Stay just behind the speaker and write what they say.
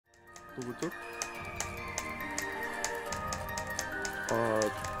Tugutuk.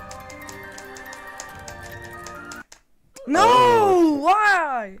 No!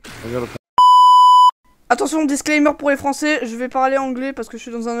 Why? Attention, disclaimer pour les français, je vais parler anglais parce que je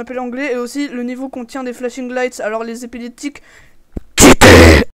suis dans un appel anglais et aussi le niveau contient des flashing lights, alors les épileptiques.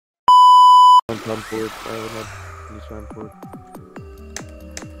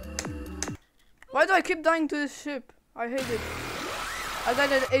 Why do I keep dying to this ship? I hate it. I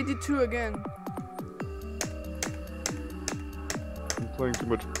died at 82 again. I'm playing too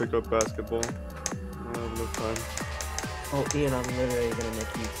much pickup basketball. I don't have enough time. Oh, Ian, I'm literally gonna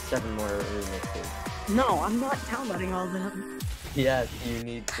make you 7 more remixes. No, I'm not downloading all of them. Yes, you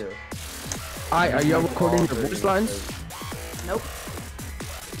need to. Alright, are you recording your voice lines? Nope.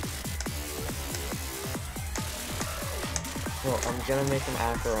 Well, I'm gonna make an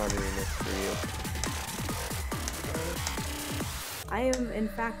Acheron remix for you. I am, in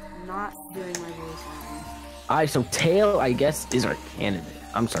fact, not doing my voice lines. Alright, so Tail, I guess, is our candidate.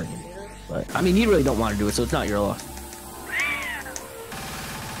 I'm sorry, but I mean, you really don't want to do it, so it's not your loss.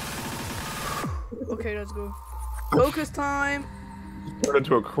 Okay, let's go. Focus time. Turn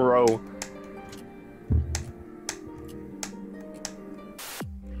into a crow.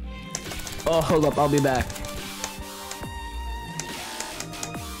 Oh, hold up, I'll be back.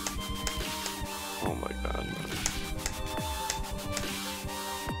 Oh my god, man.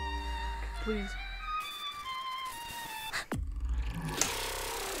 Please.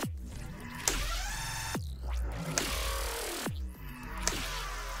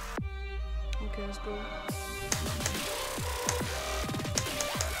 Okay, let's go.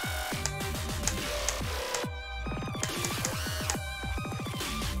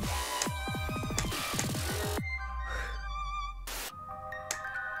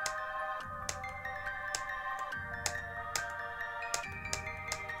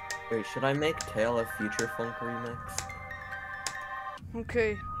 Wait, should I make Tail a Future Funk remix?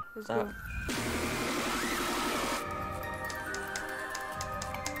 Okay, let's go.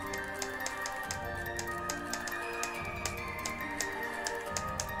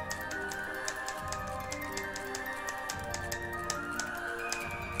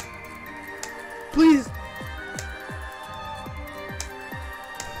 Please.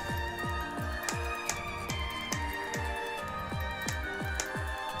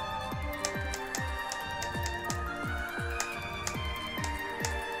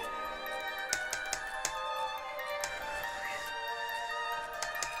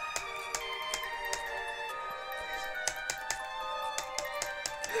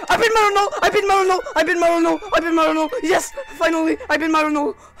 I've been Marenol! I've been Marenol! I've been Marenol! I've been Marenol! Yes! Finally! I've been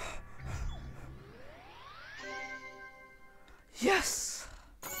Marenol! Yes!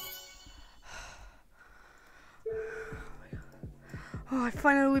 Oh, I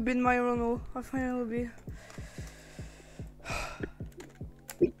finally been Marenol. I finally be.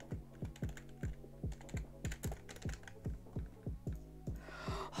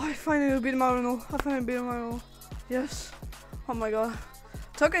 Oh, I finally been Marenol. I finally been Marenol. Yes. Oh my god.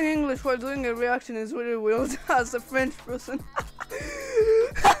 Talking English while doing a reaction is really weird as a French person.